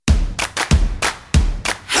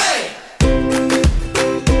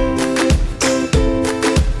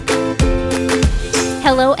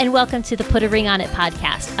Hello and welcome to the Put a Ring on It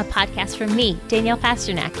podcast, a podcast from me, Danielle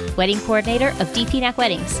Pasternak, wedding coordinator of DPNAC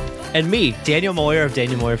Weddings. And me, Daniel Moyer of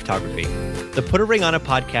Danielle Moyer Photography. The Put a Ring on It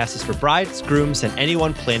podcast is for brides, grooms, and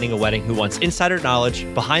anyone planning a wedding who wants insider knowledge,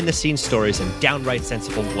 behind-the-scenes stories, and downright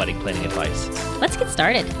sensible wedding planning advice. Let's get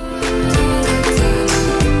started.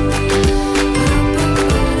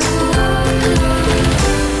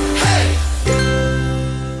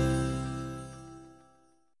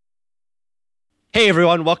 Hey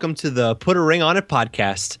everyone, welcome to the Put a Ring on It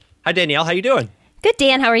podcast. Hi Danielle, how you doing? Good,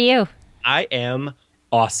 Dan. How are you? I am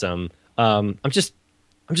awesome. I'm just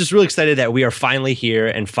really excited that we are finally here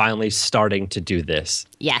and finally starting to do this.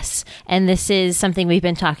 Yes, and this is something we've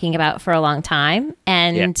been talking about for a long time,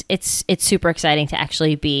 and it's super exciting to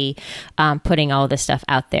actually be putting all this stuff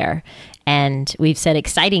out there. And we've said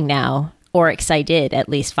exciting now, or excited at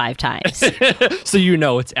least 5 times. So you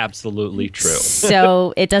know it's absolutely true.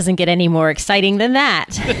 So it doesn't get any more exciting than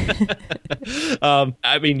that.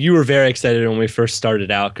 I mean, you were very excited when we first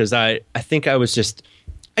started out because I think I just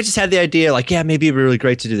had the idea like, yeah, maybe it'd be really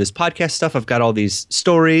great to do this podcast stuff. I've got all these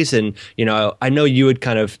stories and, you know, I know you had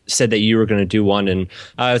kind of said that you were going to do one. And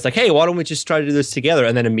I was like, hey, why don't we just try to do this together?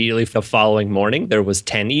 And then immediately the following morning, there was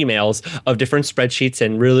 10 emails of different spreadsheets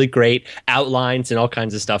and really great outlines and all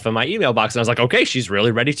kinds of stuff in my email box. And I was like, okay, she's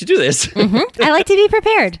really ready to do this. Mm-hmm. I like to be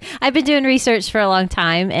prepared. I've been doing research for a long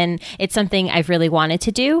time and it's something I've really wanted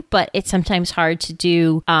to do, but it's sometimes hard to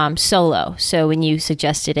do solo. So when you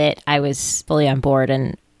suggested it, I was fully on board.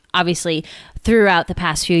 And obviously, throughout the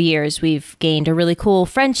past few years, we've gained a really cool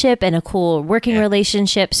friendship and a cool working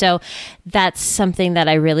relationship. So that's something that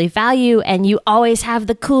I really value. And you always have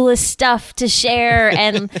the coolest stuff to share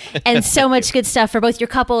and so much good stuff for both your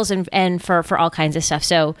couples and for all kinds of stuff.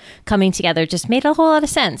 So coming together just made a whole lot of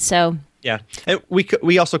sense. So yeah, and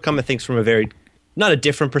we also come at things from a very, not a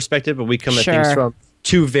different perspective, but we come at things from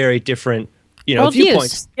 2 very different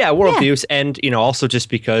viewpoints. Worldviews. And, also just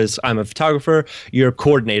because I'm a photographer, you're a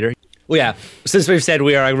coordinator. Well, yeah, since we've said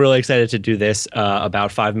we are really excited to do this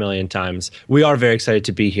about 5 million times, we are very excited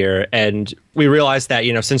to be here. And we realized that,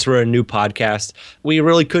 since we're a new podcast, we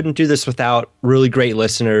really couldn't do this without really great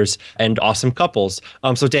listeners and awesome couples.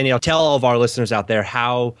 So Danielle, tell all of our listeners out there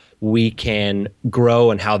how we can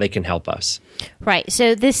grow and how they can help us. Right.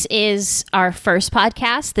 So this is our first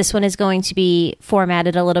podcast. This one is going to be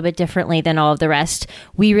formatted a little bit differently than all of the rest.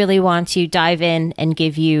 We really want to dive in and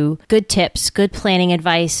give you good tips, good planning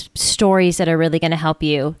advice, stories that are really going to help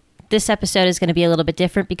you. This episode is going to be a little bit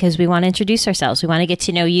different because we want to introduce ourselves. We want to get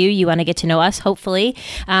to know you. You want to get to know us, hopefully.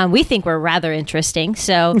 We think we're rather interesting,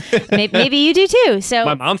 so maybe you do too. So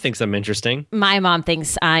my mom thinks I'm interesting. My mom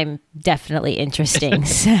thinks I'm definitely interesting.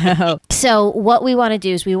 So what we want to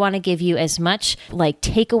do is we want to give you as much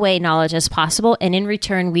takeaway knowledge as possible, and in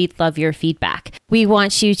return, we'd love your feedback. We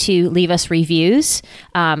want you to leave us reviews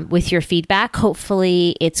with your feedback.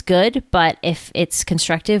 Hopefully it's good, but if it's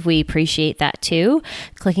constructive, we appreciate that too.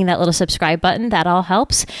 Clicking that little subscribe button, that all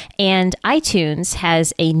helps. And iTunes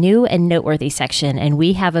has a new and noteworthy section, and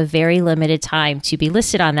we have a very limited time to be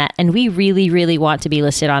listed on that. And we really, really want to be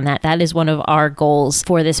listed on that. That is one of our goals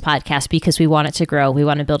for this podcast because we want it to grow. We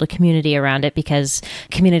want to build a community around it because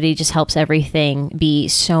community just helps everything be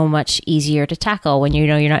so much easier to tackle when you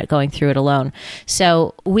know you're not going through it alone.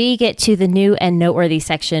 So we get to the new and noteworthy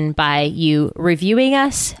section by you reviewing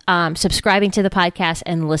us, subscribing to the podcast,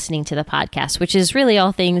 and listening to the podcast, which is really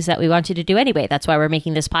all things that we want you to do anyway. That's why we're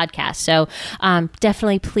making this podcast. So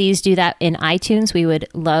definitely please do that in iTunes. We would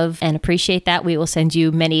love and appreciate that. We will send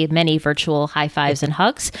you many, many virtual high fives and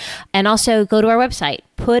hugs. And also go to our website,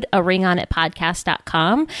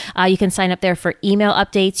 putaringonitpodcast.com. You can sign up there for email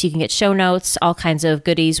updates. You can get show notes, all kinds of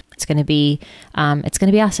goodies. It's going to be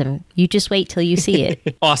awesome. You just wait till you see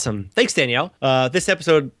it. Awesome. Thanks, Danielle. This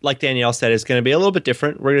episode, like Danielle said, is going to be a little bit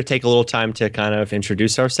different. We're going to take a little time to kind of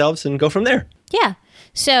introduce ourselves and go from there. Yeah.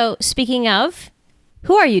 So speaking of,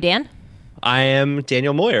 who are you, Dan? I am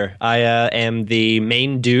Danielle Moyer. I am the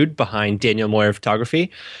main dude behind Danielle Moyer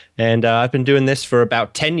Photography. And I've been doing this for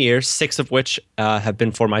about 10 years, 6 of which have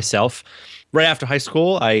been for myself. Right after high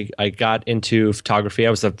school, I got into photography. I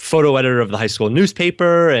was a photo editor of the high school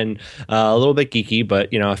newspaper and a little bit geeky,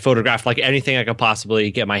 but I photographed like anything I could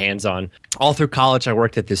possibly get my hands on. All through college, I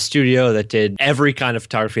worked at this studio that did every kind of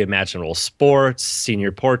photography imaginable: sports,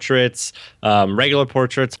 senior portraits, regular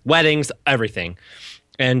portraits, weddings, everything.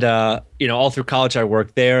 And, all through college, I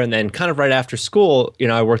worked there. And then kind of right after school,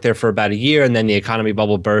 I worked there for about a year. And then the economy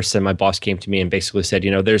bubble burst. And my boss came to me and basically said,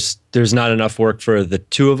 there's not enough work for the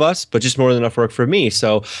 2 of us, but just more than enough work for me.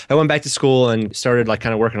 So I went back to school and started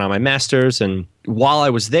kind of working on my master's. And while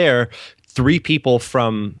I was there, 3 people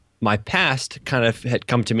from my past kind of had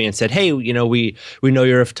come to me and said, hey, we know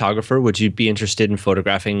you're a photographer. Would you be interested in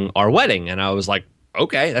photographing our wedding? And I was like,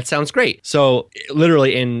 okay, that sounds great. So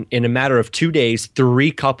literally in a matter of 2 days,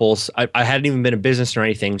 3 couples, I hadn't even been in business or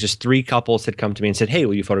anything, just 3 couples had come to me and said, hey,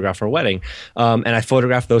 will you photograph our wedding? And I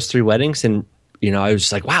photographed those 3 weddings, and I was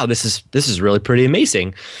just like, wow, this is really pretty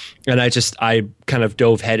amazing. And I kind of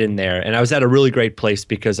dove head in there, and I was at a really great place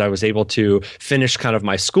because I was able to finish kind of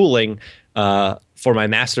my schooling for my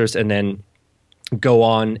master's and then go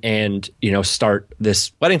on and, start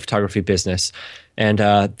this wedding photography business. And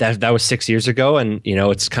that was 6 years ago. And,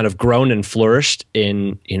 it's kind of grown and flourished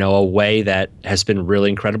in, a way that has been really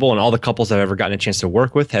incredible. And all the couples I've ever gotten a chance to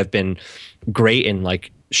work with have been great in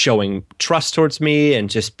like showing trust towards me and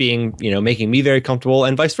just being, making me very comfortable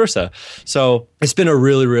and vice versa. So it's been a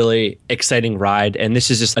really, really exciting ride. And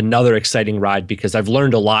this is just another exciting ride because I've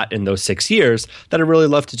learned a lot in those 6 years that I really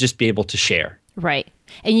love to just be able to share. Right.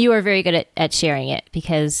 And you are very good at sharing it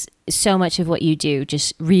because so much of what you do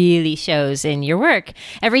just really shows in your work.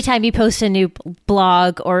 Every time you post a new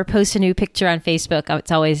blog or post a new picture on Facebook,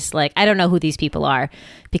 it's always like, I don't know who these people are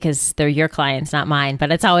because they're your clients, not mine.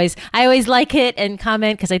 But I always like it and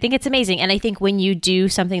comment because I think it's amazing. And I think when you do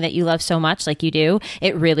something that you love so much, like you do,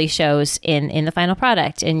 it really shows in the final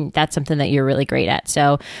product. And that's something that you're really great at.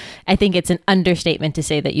 So I think it's an understatement to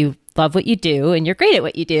say that you love what you do and you're great at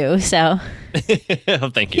what you do. So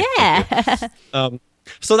thank you. Yeah. Thank you.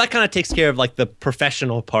 So that kind of takes care of like the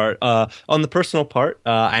professional part. On the personal part,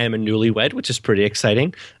 I am a newlywed, which is pretty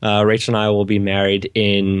exciting. Rachel and I will be married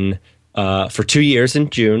for 2 years in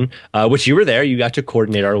June, which you were there. You got to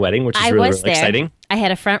coordinate our wedding, which is really exciting. I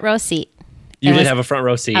had a front row seat. You did have a front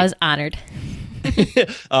row seat. I was honored.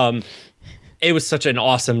 It was such an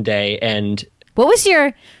awesome day. And what was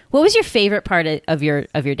your favorite part of your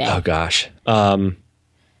day? Oh gosh,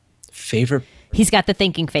 favorite. He's got the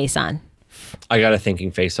thinking face on. I got a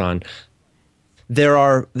thinking face on. There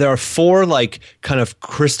are 4 like kind of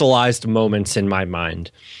crystallized moments in my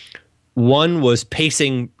mind. One was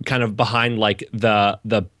pacing kind of behind like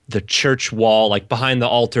the church wall, like behind the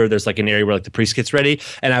altar. There's like an area where like the priest gets ready,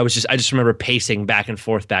 and I just remember pacing back and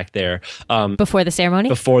forth back there before the ceremony.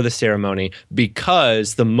 Before the ceremony,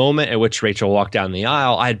 because the moment at which Rachel walked down the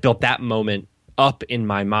aisle, I had built that moment up in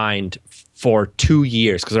my mind for 2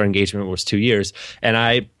 years because our engagement was 2 years, and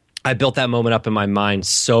I built that moment up in my mind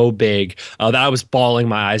so big that I was bawling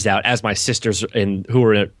my eyes out as my sisters who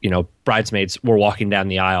were, bridesmaids were walking down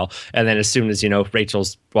the aisle. And then as soon as,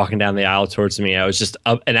 Rachel's walking down the aisle towards me, I was just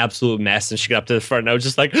an absolute mess. And she got up to the front and I was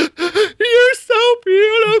just like, you're so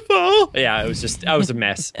beautiful. Yeah, I was a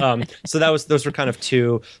mess. So those were kind of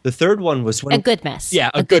 2. The third one was a good mess.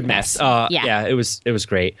 Yeah, a good mess. Yeah, it was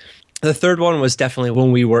great. The third one was definitely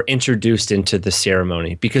when we were introduced into the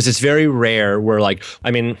ceremony, because it's very rare where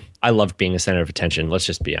I loved being a center of attention. Let's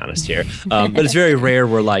just be honest here. But it's very rare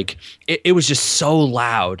where it was just so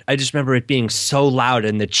loud. I just remember it being so loud,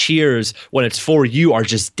 and the cheers when it's for you are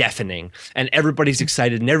just deafening, and everybody's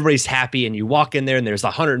excited and everybody's happy, and you walk in there and there's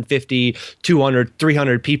 150, 200,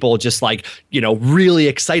 300 people just really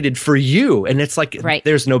excited for you. And it's like, right.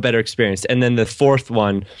 There's no better experience. And then the fourth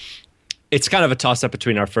one, it's kind of a toss-up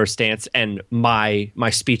between our first dance and my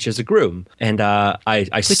speech as a groom. And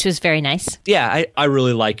which was very nice. Yeah, I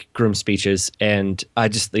really like groom speeches. And I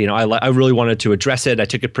just, I really wanted to address it. I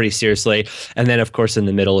took it pretty seriously. And then, of course, in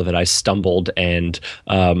the middle of it, I stumbled. And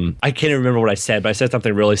I can't even remember what I said, but I said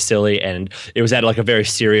something really silly. And it was at a very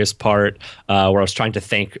serious part where I was trying to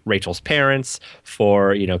thank Rachel's parents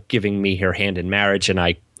for, giving me her hand in marriage. And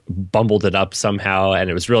I bumbled it up somehow. And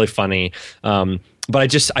it was really funny.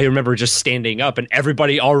 But I remember just standing up and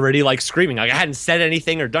everybody already screaming. I hadn't said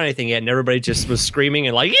anything or done anything yet, and everybody just was screaming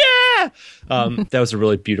and yeah. That was a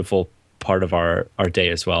really beautiful part of our day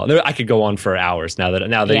as well. I could go on for hours now that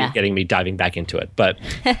you're getting me diving back into it, but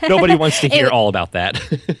nobody wants to hear all about that.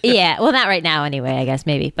 Yeah, well, not right now anyway, I guess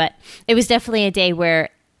maybe. But it was definitely a day where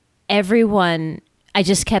I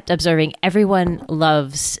just kept observing everyone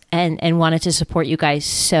loves and wanted to support you guys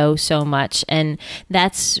so much, and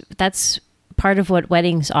that's part of what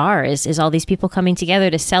weddings are is all these people coming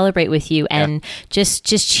together to celebrate with you and just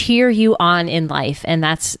cheer you on in life. And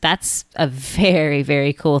that's a very,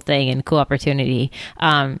 very cool thing and cool opportunity.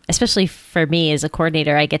 Especially for me as a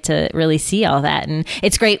coordinator, I get to really see all that. And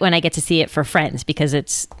it's great when I get to see it for friends because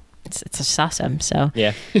it's just awesome. So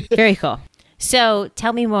yeah, very cool. So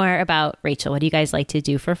tell me more about Rachel. What do you guys like to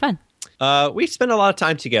do for fun? We spend a lot of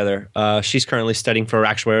time together. She's currently studying for her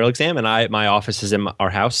actuarial exam, and my office is in our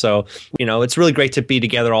house. So, it's really great to be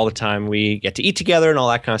together all the time. We get to eat together and all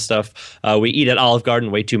that kind of stuff. We eat at Olive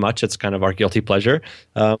Garden way too much. It's kind of our guilty pleasure.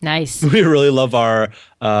 Nice. We really love our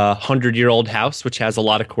 100-year-old house, which has a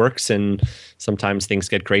lot of quirks, and sometimes things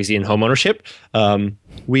get crazy in homeownership.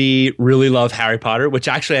 We really love Harry Potter, which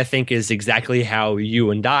actually I think is exactly how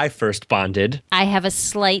you and I first bonded. I have a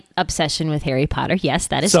slight obsession with Harry Potter. Yes,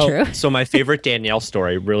 that is true. So my favorite Danielle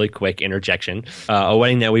story, really quick interjection, a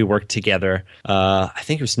wedding that we worked together, I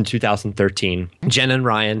think it was in 2013. Jen and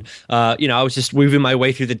Ryan, I was just weaving my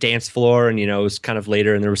way through the dance floor, and, it was kind of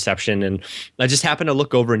later in the reception, and I just happened to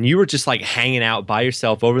look over, and you were just like hanging out by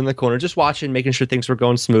yourself over in the corner, just watching, making sure things were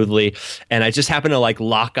going smoothly. And I just happened to like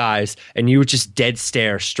lock eyes, and you would just dead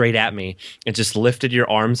stare straight at me and just lifted your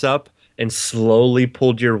arms up and slowly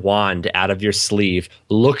pulled your wand out of your sleeve,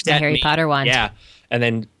 looked at me. Harry Potter wand. Yeah. And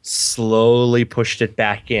then slowly pushed it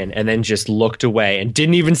back in, and then just looked away and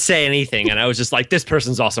didn't even say anything. And I was just like, this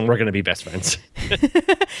person's awesome. We're going to be best friends.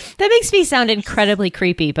 That makes me sound incredibly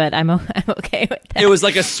creepy, but I'm okay with that. It was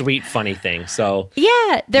like a sweet, funny thing. So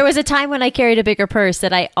yeah, there was a time when I carried a bigger purse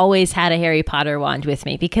that I always had a Harry Potter wand with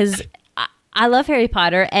me because I love Harry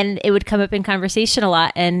Potter, and it would come up in conversation a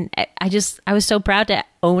lot. And I was so proud to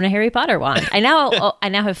own a Harry Potter wand. I now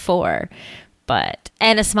have 4.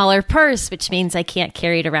 And a smaller purse, which means I can't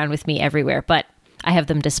carry it around with me everywhere, but I have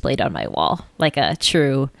them displayed on my wall like a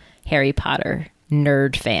true Harry Potter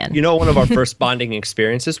nerd fan. One of our first bonding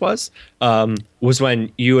experiences was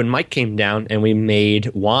when you and Mike came down and we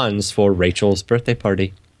made wands for Rachel's birthday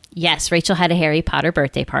party. Yes, Rachel had a Harry Potter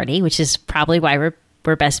birthday party, which is probably why we're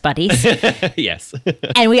best buddies. Yes.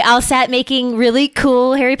 And we all sat making really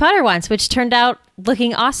cool Harry Potter wands, which turned out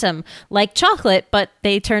looking awesome, like chocolate, but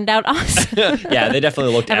they turned out awesome. Yeah, they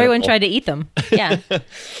definitely looked Everyone edible. tried to eat them. Yeah.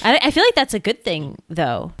 I feel like that's a good thing,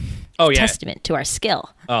 though. Oh, yeah. Testament to our skill.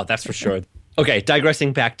 Oh, that's for sure. Okay,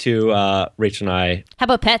 digressing back to Rachel and I. How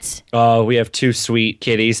about pets? We have 2 sweet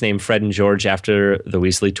kitties named Fred and George after the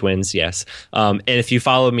Weasley twins, yes. And if you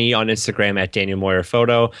follow me on Instagram at Daniel Moyer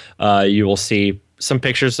Photo, you will see some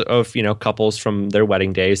pictures of, couples from their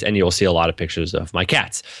wedding days, and you'll see a lot of pictures of my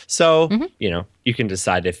cats. So, you can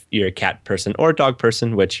decide if you're a cat person or a dog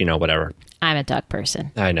person, which, whatever. I'm a dog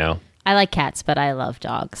person. I know. I like cats, but I love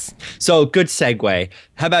dogs. So, good segue.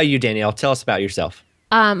 How about you, Danielle? Tell us about yourself.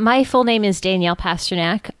 My full name is Danielle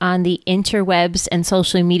Pasternak on the interwebs and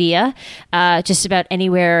social media, just about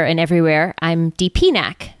anywhere and everywhere. I'm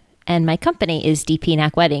DPNAC. And my company is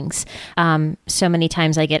DPNAC Weddings. So many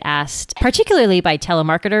times I get asked, particularly by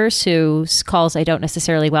telemarketers whose calls I don't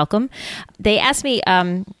necessarily welcome. They ask me,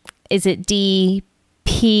 is it DP?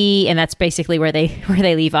 And that's basically where they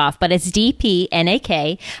leave off. But it's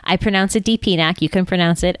DPNAK. I pronounce it DPNAC. You can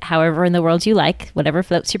pronounce it however in the world you like, whatever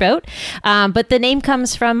floats your boat. But the name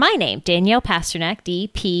comes from my name, Danielle Pasternak,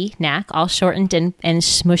 DPNAC, all shortened and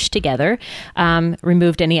smushed together.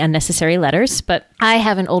 Removed any unnecessary letters. But I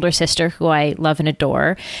have an older sister who I love and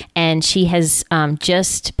adore, and she has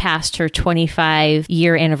just passed her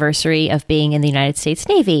 25-year anniversary of being in the United States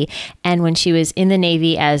Navy. And when she was in the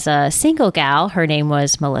Navy as a single gal, her name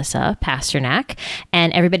was Melissa Pasternak,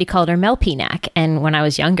 and everybody called her Mel Pnack. And when I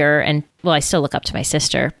was younger, and well, I still look up to my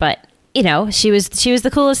sister, but she was the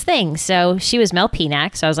coolest thing. So she was Mel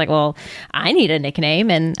Pnack. So I was like, well, I need a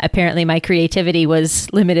nickname. And apparently my creativity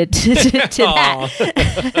was limited to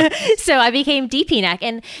that. So I became DPNAC,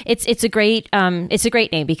 and it's a great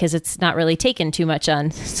name because it's not really taken too much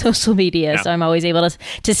on social media. Yeah. So I'm always able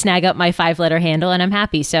to snag up my 5-letter handle, and I'm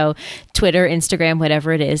happy. So Twitter, Instagram,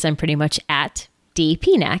 whatever it is, I'm pretty much at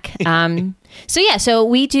DPNAC. So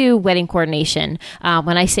we do wedding coordination.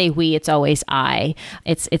 When I say we, it's always I.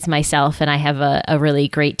 It's myself, and I have a really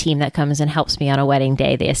great team that comes and helps me on a wedding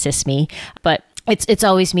day. They assist me, but it's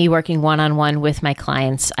always me working one-on-one with my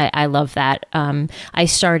clients. I love that. I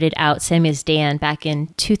started out, same as Dan, back in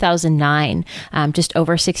 2009, just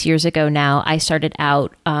over 6 years ago now. I started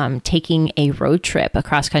out taking a road trip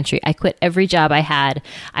across country. I quit every job I had.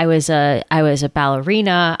 I was a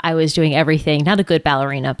ballerina. I was doing everything. Not a good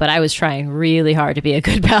ballerina, but I was trying really hard to be a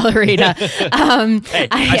good ballerina. Hey,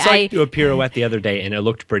 I saw you do a pirouette the other day, and it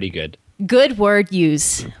looked pretty good. Good word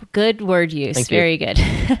use. Very good.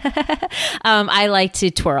 I like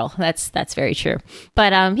to twirl. That's very true.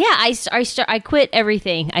 But I quit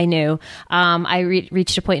everything I knew. I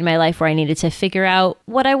reached a point in my life where I needed to figure out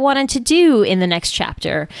what I wanted to do in the next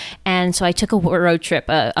chapter. And so I took a road trip,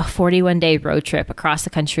 a 41-day road trip across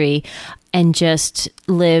the country, and just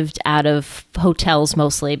lived out of hotels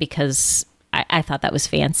mostly because I thought that was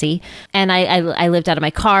fancy. And I lived out of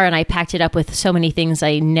my car and I packed it up with so many things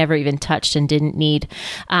I never even touched and didn't need.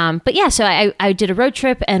 But yeah, so I did a road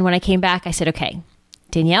trip. And when I came back, I said, okay,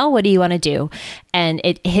 Danielle, what do you want to do? And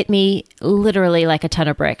it hit me literally like a ton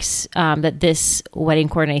of bricks that this wedding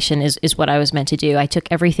coordination is what I was meant to do. I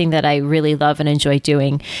took everything that I really love and enjoy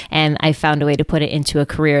doing, and I found a way to put it into a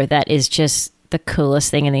career that is just the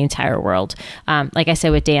coolest thing in the entire world. Like I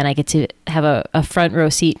said with Dan, I get to have a front row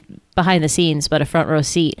seat behind the scenes, but a front row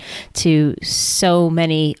seat to so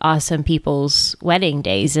many awesome people's wedding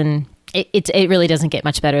days. And it really doesn't get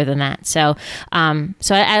much better than that. So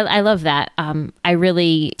I love that. I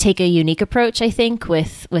really take a unique approach, I think,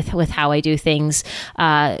 with how I do things.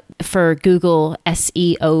 For Google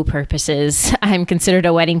SEO purposes, I'm considered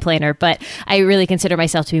a wedding planner, but I really consider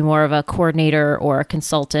myself to be more of a coordinator or a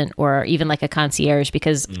consultant or even like a concierge,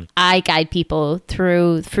 because I guide people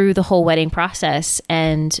through the whole wedding process,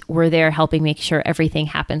 and we're there helping make sure everything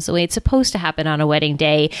happens the way it's supposed to happen on a wedding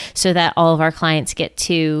day, so that all of our clients get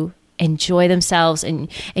to enjoy themselves, and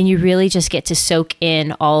you really just get to soak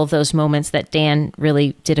in all of those moments that Dan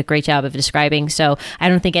really did a great job of describing. So I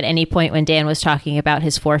don't think at any point when Dan was talking about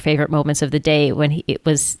his 4 favorite moments of the day, when it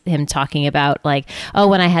was him talking about like, oh,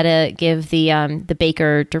 when I had to give the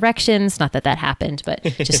baker directions, not that happened, but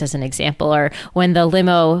just as an example, or when the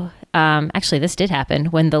limo, actually this did happen,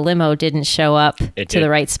 when the limo didn't show up to the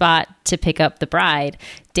right spot to pick up the bride.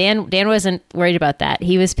 Dan wasn't worried about that.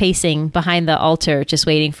 He was pacing behind the altar, just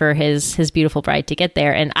waiting for his beautiful bride to get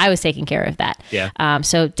there, and I was taking care of that. Yeah.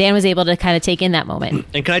 So Dan was able to kind of take in that moment.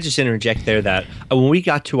 And can I just interject there that when we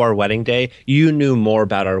got to our wedding day, you knew more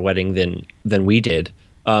about our wedding than we did.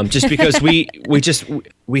 Just because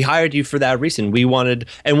we hired you for that reason. We wanted,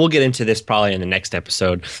 and we'll get into this probably in the next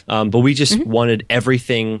episode, but we just wanted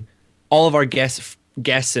everything, all of our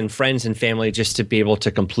guests and friends and family, just to be able to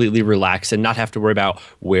completely relax and not have to worry about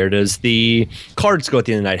where does the cards go at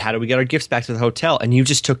the end of the night? How do we get our gifts back to the hotel? And you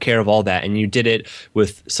just took care of all that, and you did it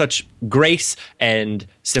with such grace and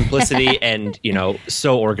simplicity and,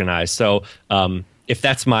 so organized. So, if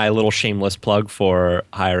that's my little shameless plug for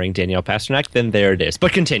hiring Danielle Pasternak, then there it is.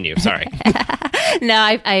 But continue. Sorry. No,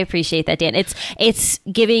 I appreciate that, Dan. It's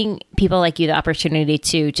giving people like you the opportunity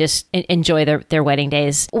to just enjoy their wedding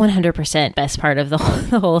days. 100% best part of the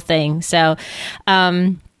whole thing. So,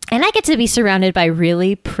 and I get to be surrounded by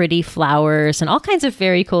really pretty flowers and all kinds of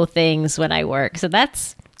very cool things when I work. So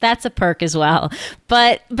that's a perk as well.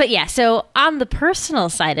 But yeah, so on the personal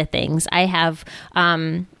side of things, I have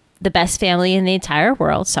the best family in the entire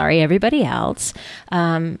world. Sorry, everybody else.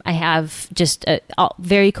 I have just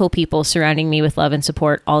very cool people surrounding me with love and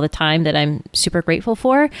support all the time that I'm super grateful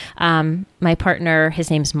for. My partner,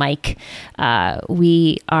 his name's Mike.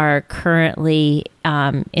 We are currently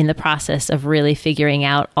in the process of really figuring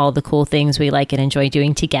out all the cool things we like and enjoy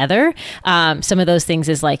doing together. Some of those things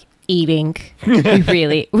is like eating.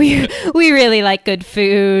 We really like good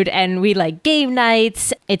food, and we like game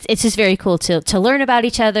nights. It's just very cool to learn about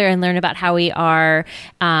each other and learn about how we are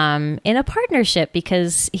in a partnership,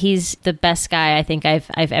 because he's the best guy I think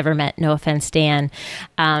I've ever met. No offense, Dan.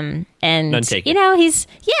 And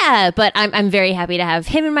but I'm very happy to have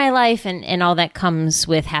him in my life, and all that comes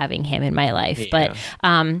with having him in my life. Yeah. But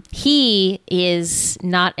he is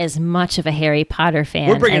not as much of a Harry Potter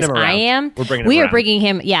fan as I am. We are bringing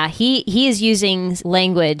him. Yeah, he is using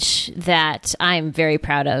language that I'm very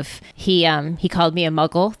proud of. He called me a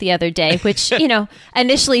muggle the other day, which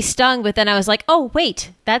initially stung, but then I was like, oh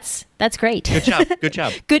wait, that's great. Good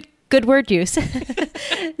job. Good word use.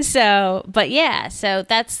 So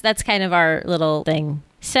that's kind of our little thing.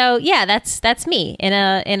 So yeah, that's me in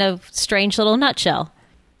a strange little nutshell.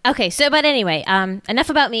 Okay, so but anyway, enough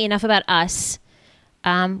about me, enough about us.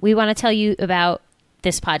 We want to tell you about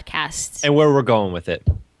this podcast and where we're going with it.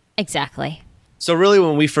 Exactly. So really,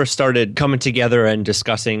 when we first started coming together and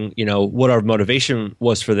discussing, what our motivation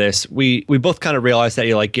was for this, we both kind of realized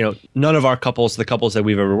that, none of our couples, the couples that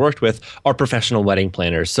we've ever worked with, are professional wedding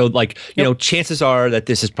planners. So chances are that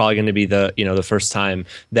this is probably going to be the first time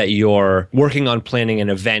that you're working on planning an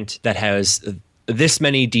event that has this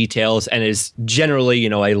many details and is generally,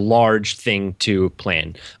 a large thing to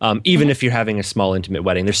plan. Even if you're having a small, intimate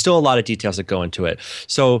wedding, there's still a lot of details that go into it.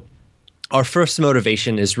 So our first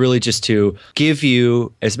motivation is really just to give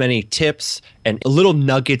you as many tips and little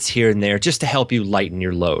nuggets here and there just to help you lighten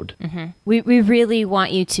your load. Mm-hmm. We really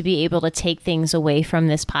want you to be able to take things away from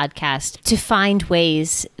this podcast, to find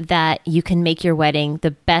ways that you can make your wedding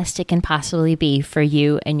the best it can possibly be for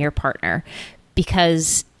you and your partner,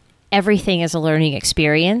 because everything is a learning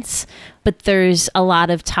experience, but there's a lot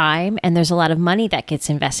of time and there's a lot of money that gets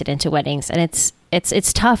invested into weddings, and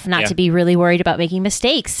It's tough not to be really worried about making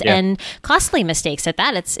mistakes and costly mistakes at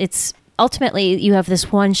that. It's ultimately, you have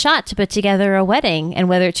this one shot to put together a wedding, and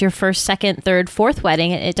whether it's your first, second, third, fourth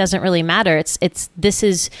wedding, it doesn't really matter. It's this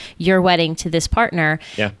is your wedding to this partner,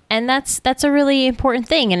 and that's a really important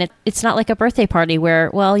thing. And it's not like a birthday party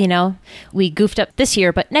where, well, we goofed up this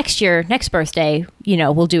year, but next birthday,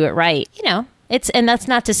 we'll do it right. And that's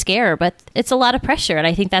not to scare, but it's a lot of pressure. And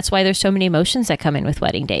I think that's why there's so many emotions that come in with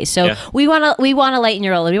wedding days. So we want to lighten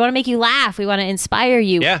your load. We want to make you laugh. We want to inspire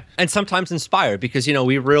you. Yeah. And sometimes inspire because,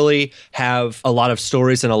 we really have a lot of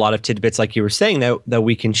stories and a lot of tidbits, like you were saying, that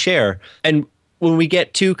we can share. And when we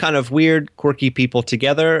get two kind of weird, quirky people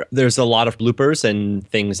together, there's a lot of bloopers and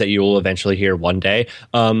things that you will eventually hear one day.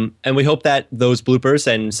 And we hope that those bloopers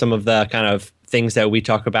and some of the kind of things that we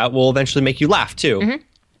talk about will eventually make you laugh too. Mm-hmm.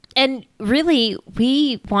 And really,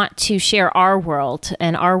 we want to share our world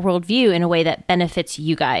and our worldview in a way that benefits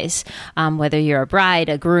you guys, whether you're a bride,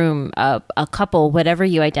 a groom, a couple, whatever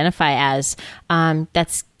you identify as,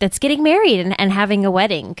 that's getting married and having a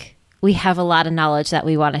wedding. We have a lot of knowledge that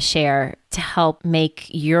we want to share to help make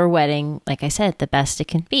your wedding, like I said, the best it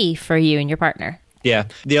can be for you and your partner. Yeah.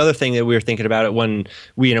 The other thing that we were thinking about it when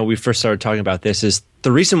we first started talking about this is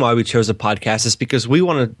the reason why we chose a podcast is because we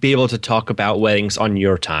want to be able to talk about weddings on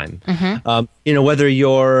your time. Mm-hmm. Whether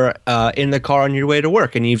you're in the car on your way to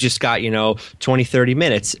work and you've just got, 20, 30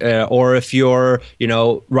 minutes, or if you're,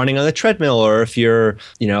 running on the treadmill, or if you're,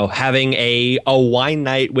 having a wine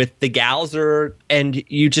night with the gals, and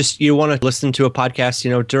you want to listen to a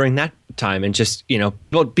podcast, during that time and just,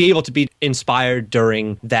 be able to be inspired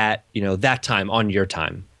during that, that time on your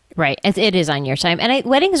time. Right. It is on your time. And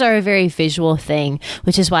weddings are a very visual thing,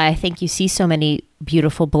 which is why I think you see so many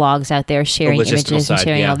beautiful blogs out there sharing images and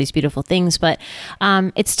sharing all these beautiful things. But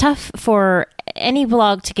it's tough for any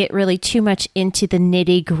blog to get really too much into the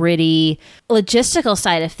nitty gritty logistical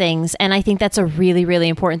side of things. And I think that's a really, really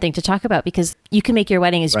important thing to talk about, because you can make your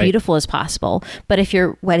wedding as beautiful as possible. But if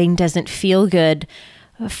your wedding doesn't feel good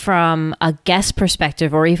from a guest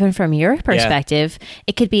perspective, or even from your perspective,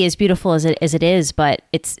 it could be as beautiful as it is, but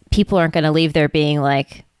people aren't going to leave there being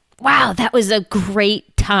like, wow, that was a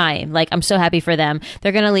great time. Like, I'm so happy for them.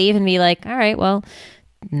 They're going to leave and be like, all right, well,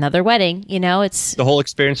 another wedding, it's the whole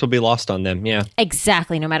experience will be lost on them. Yeah,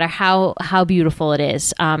 exactly. No matter how beautiful it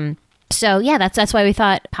is. So yeah, that's why we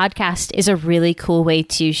thought podcast is a really cool way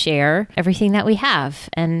to share everything that we have.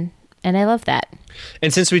 And I love that.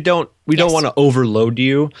 And since we don't want to overload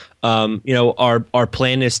you, our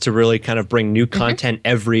plan is to really kind of bring new content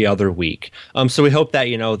every other week. So we hope that,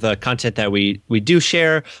 the content that we do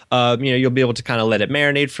share, you'll be able to kind of let it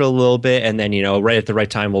marinate for a little bit. And then, right at the right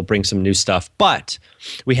time, we'll bring some new stuff. But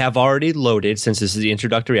we have already loaded, since this is the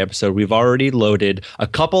introductory episode, we've already loaded a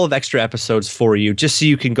couple of extra episodes for you, just so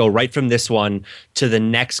you can go right from this one to the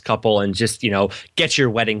next couple and just, get your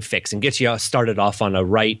wedding fix and get you started off on a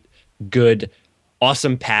right, good,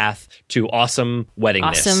 awesome path to awesome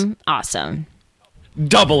weddingness. Awesome.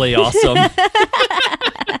 Doubly awesome.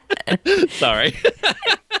 Sorry.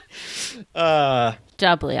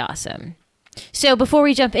 Doubly awesome. So before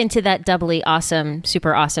we jump into that doubly awesome,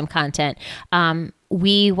 super awesome content,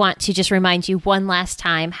 we want to just remind you one last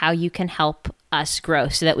time how you can help us grow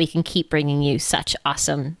so that we can keep bringing you such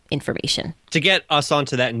awesome information. To get us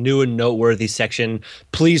onto that new and noteworthy section,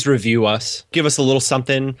 please review us. Give us a little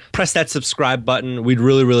something. Press that subscribe button. We'd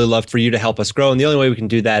really, really love for you to help us grow. And the only way we can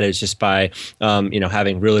do that is just by,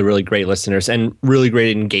 having really, really great listeners and really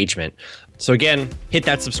great engagement. So again, hit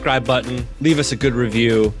that subscribe button, leave us a good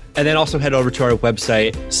review, and then also head over to our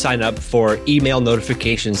website, sign up for email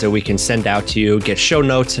notifications that we can send out to you, get show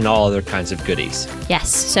notes and all other kinds of goodies.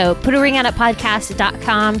 Yes. So put a ring on it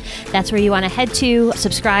podcast.com. That's where you want to head to,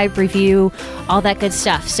 subscribe, review, all that good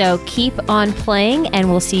stuff. So keep on playing, and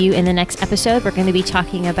we'll see you in the next episode. We're going to be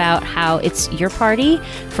talking about how it's your party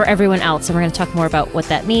for everyone else. And we're going to talk more about what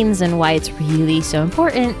that means and why it's really so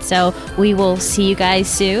important. So we will see you guys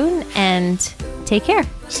soon, and take care.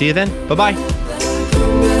 See you then. Bye-bye.